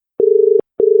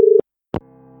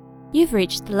You've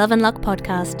reached the Love and Luck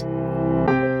podcast.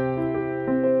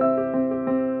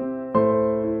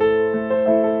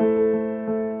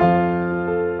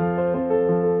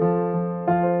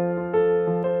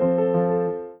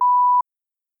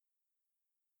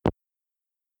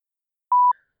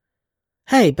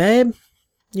 Hey babe,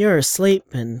 you're asleep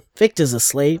and Victor's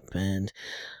asleep and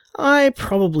I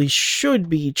probably should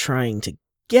be trying to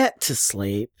get to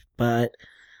sleep, but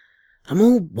I'm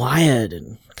all wired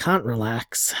and can't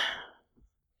relax.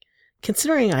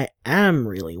 Considering I am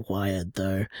really wired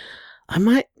though, I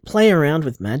might play around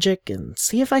with magic and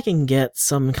see if I can get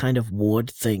some kind of ward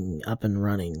thing up and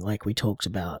running like we talked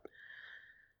about.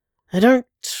 I don't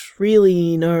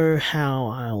really know how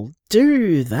I'll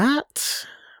do that,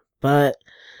 but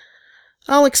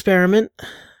I'll experiment.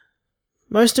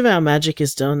 Most of our magic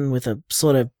is done with a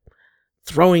sort of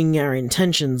throwing our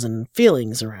intentions and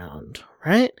feelings around,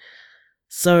 right?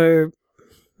 So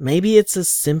maybe it's as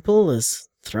simple as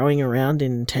throwing around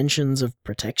intentions of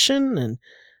protection and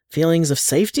feelings of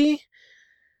safety?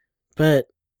 But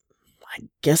I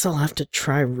guess I'll have to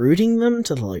try routing them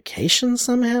to the location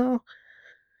somehow?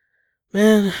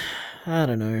 Man, I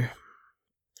don't know.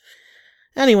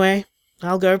 Anyway,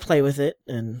 I'll go play with it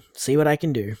and see what I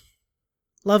can do.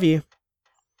 Love you.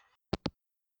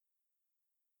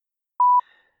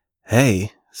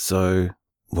 Hey, so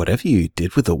whatever you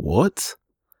did with the wards,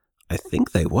 I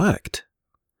think they worked.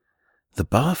 The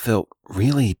bar felt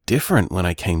really different when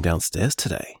I came downstairs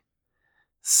today.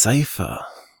 Safer,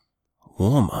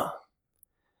 warmer,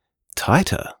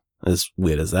 tighter, as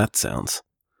weird as that sounds.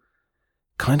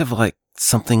 Kind of like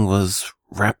something was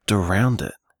wrapped around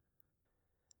it.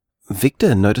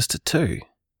 Victor noticed it too.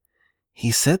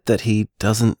 He said that he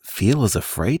doesn't feel as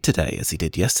afraid today as he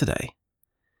did yesterday.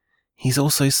 He's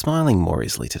also smiling more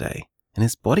easily today, and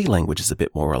his body language is a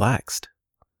bit more relaxed.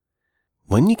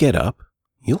 When you get up,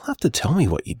 you'll have to tell me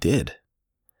what you did.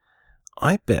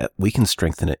 I bet we can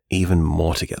strengthen it even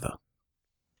more together.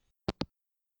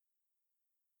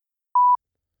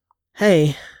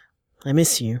 Hey, I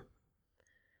miss you.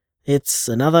 It's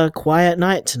another quiet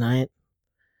night tonight.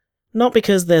 Not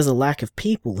because there's a lack of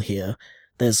people here.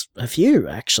 There's a few,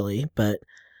 actually, but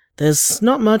there's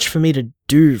not much for me to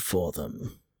do for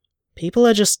them. People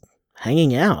are just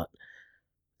hanging out.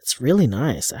 It's really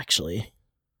nice, actually.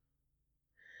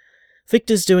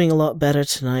 Victor's doing a lot better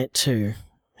tonight, too.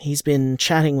 He's been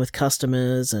chatting with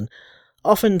customers and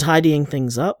often tidying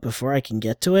things up before I can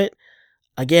get to it.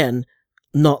 Again,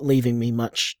 not leaving me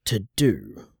much to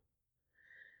do.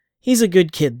 He's a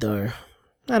good kid, though.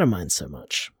 I don't mind so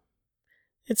much.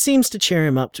 It seems to cheer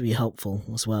him up to be helpful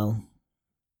as well.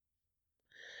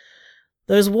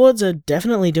 Those wards are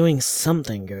definitely doing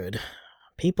something good.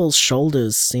 People's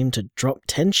shoulders seem to drop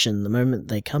tension the moment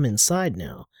they come inside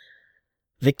now.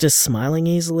 Victor's smiling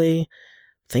easily.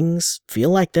 Things feel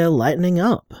like they're lightening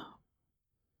up.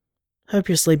 Hope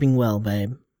you're sleeping well,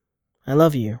 babe. I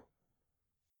love you.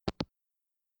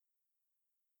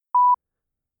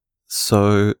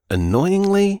 So,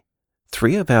 annoyingly,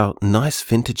 3 of our nice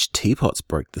vintage teapots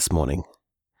broke this morning.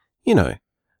 You know,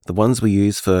 the ones we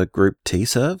use for group tea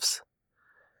serves.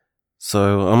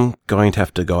 So I'm going to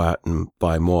have to go out and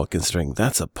buy more, considering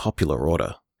that's a popular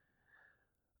order.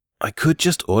 I could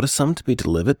just order some to be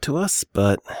delivered to us,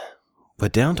 but we're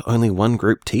down to only 1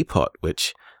 group teapot,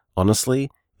 which, honestly,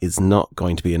 is not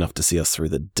going to be enough to see us through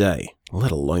the day,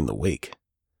 let alone the week.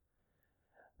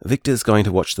 Victor's going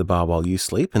to watch the bar while you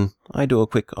sleep, and I do a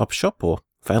quick op shop, or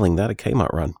failing that, a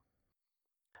Kmart run.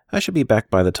 I should be back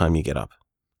by the time you get up.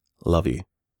 Love you.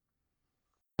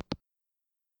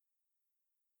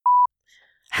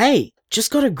 Hey,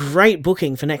 just got a great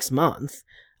booking for next month.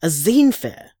 A zine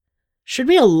fair. Should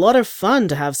be a lot of fun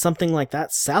to have something like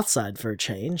that Southside for a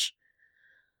change.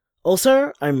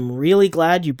 Also, I'm really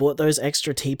glad you bought those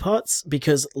extra teapots,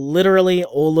 because literally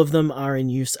all of them are in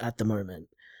use at the moment.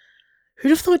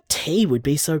 Who'd have thought tea would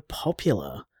be so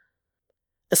popular?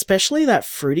 Especially that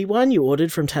fruity one you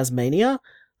ordered from Tasmania.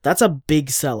 That's a big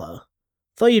seller.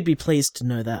 Thought you'd be pleased to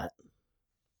know that.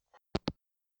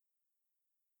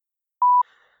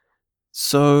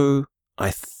 So, I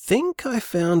think I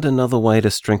found another way to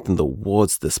strengthen the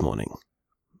wards this morning.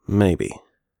 Maybe.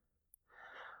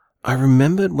 I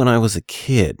remembered when I was a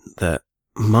kid that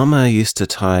Mama used to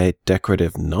tie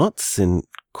decorative knots in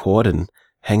cord and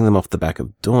hang them off the back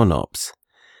of doorknobs,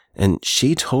 and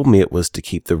she told me it was to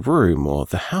keep the room or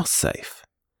the house safe.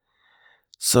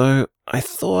 So I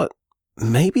thought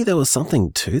maybe there was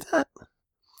something to that?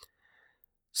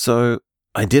 So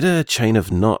I did a chain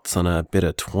of knots on a bit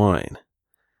of twine.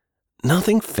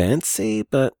 Nothing fancy,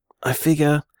 but I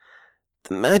figure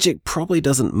the magic probably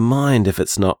doesn't mind if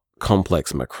it's not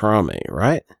complex macrame,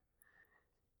 right?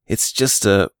 It's just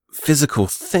a physical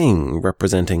thing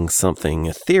representing something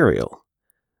ethereal.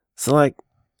 So, like,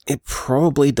 it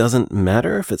probably doesn't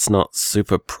matter if it's not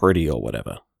super pretty or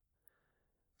whatever.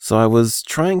 So I was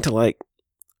trying to, like,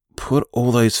 put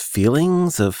all those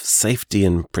feelings of safety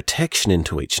and protection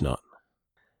into each knot.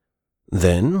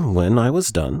 Then, when I was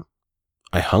done,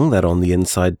 I hung that on the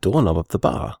inside doorknob of the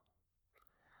bar.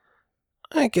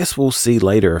 I guess we'll see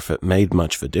later if it made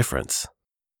much of a difference.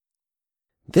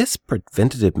 This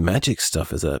preventative magic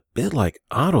stuff is a bit like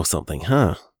art or something,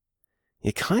 huh?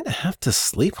 You kinda have to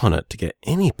sleep on it to get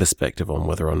any perspective on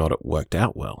whether or not it worked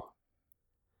out well.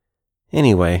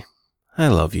 Anyway, I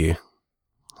love you.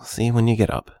 I'll see you when you get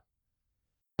up.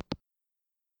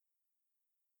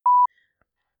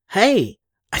 Hey,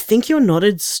 I think your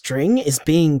knotted string is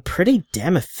being pretty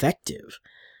damn effective.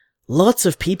 Lots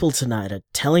of people tonight are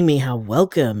telling me how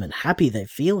welcome and happy they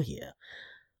feel here.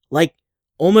 Like,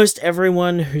 almost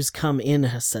everyone who's come in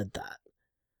has said that.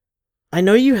 I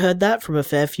know you heard that from a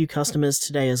fair few customers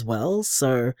today as well,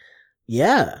 so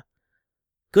yeah.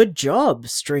 Good job,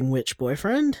 String Witch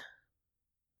Boyfriend.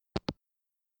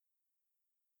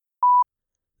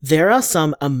 There are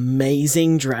some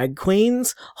amazing drag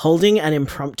queens holding an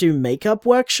impromptu makeup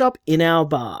workshop in our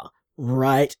bar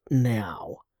right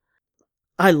now.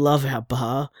 I love our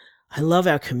bar. I love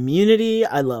our community.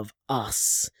 I love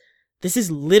us. This is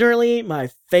literally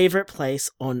my favorite place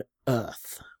on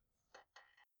earth.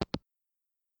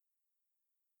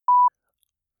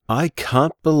 I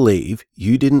can't believe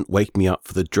you didn't wake me up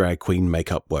for the drag queen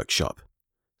makeup workshop.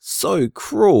 So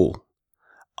cruel.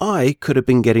 I could have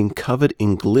been getting covered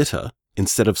in glitter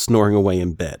instead of snoring away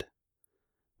in bed.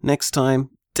 Next time,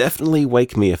 definitely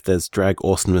wake me if there's drag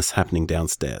awesomeness happening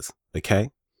downstairs, okay?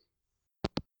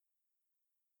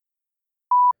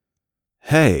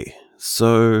 Hey,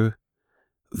 so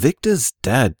Victor's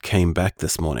dad came back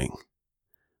this morning,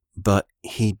 but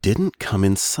he didn't come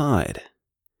inside.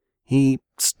 He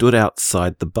stood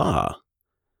outside the bar.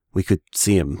 We could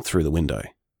see him through the window.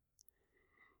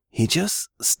 He just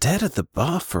stared at the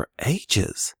bar for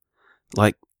ages.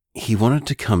 Like he wanted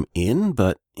to come in,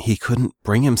 but he couldn't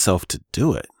bring himself to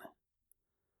do it.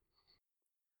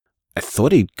 I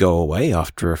thought he'd go away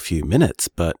after a few minutes,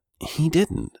 but he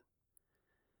didn't.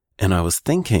 And I was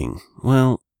thinking,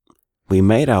 well, we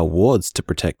made our wards to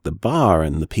protect the bar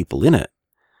and the people in it,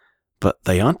 but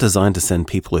they aren't designed to send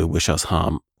people who wish us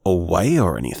harm away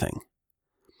or anything.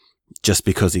 Just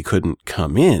because he couldn't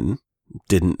come in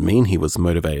didn't mean he was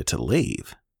motivated to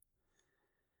leave.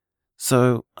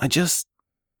 So I just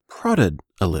prodded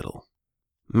a little.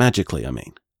 Magically, I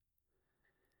mean.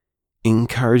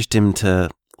 Encouraged him to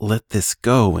let this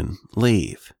go and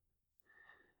leave.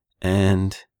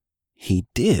 And he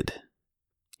did.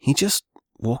 He just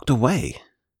walked away.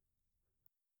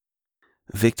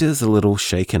 Victor's a little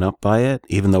shaken up by it,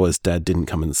 even though his dad didn't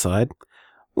come inside,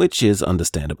 which is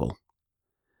understandable.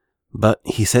 But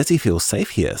he says he feels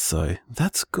safe here, so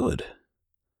that's good.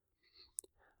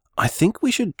 I think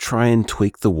we should try and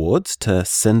tweak the wards to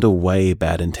send away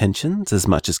bad intentions as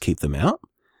much as keep them out.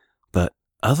 But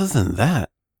other than that,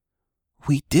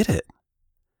 we did it.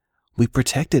 We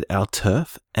protected our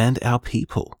turf and our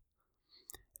people.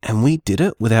 And we did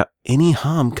it without any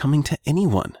harm coming to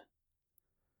anyone.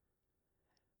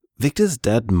 Victor's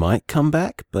dad might come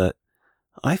back, but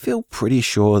I feel pretty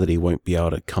sure that he won't be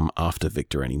able to come after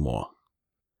Victor anymore.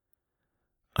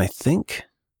 I think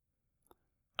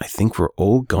we're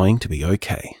all going to be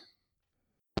okay.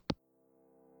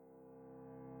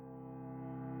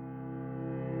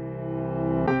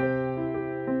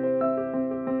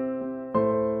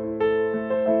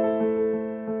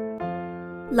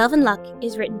 Love and Luck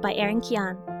is written by Erin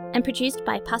Kian and produced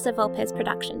by Paso Volpez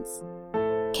Productions.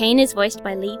 Kane is voiced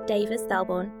by Lee Davis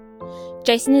Thalborn.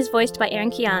 Jason is voiced by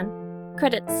Erin Kian.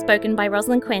 Credits spoken by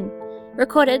Rosalind Quinn.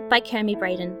 Recorded by Kermie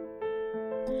Braden.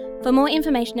 For more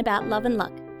information about Love and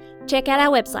Luck, check out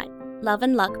our website,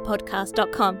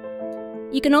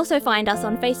 loveandluckpodcast.com. You can also find us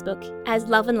on Facebook as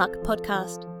Love and Luck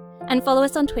Podcast and follow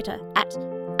us on Twitter at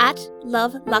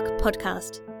Love Luck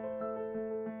Podcast.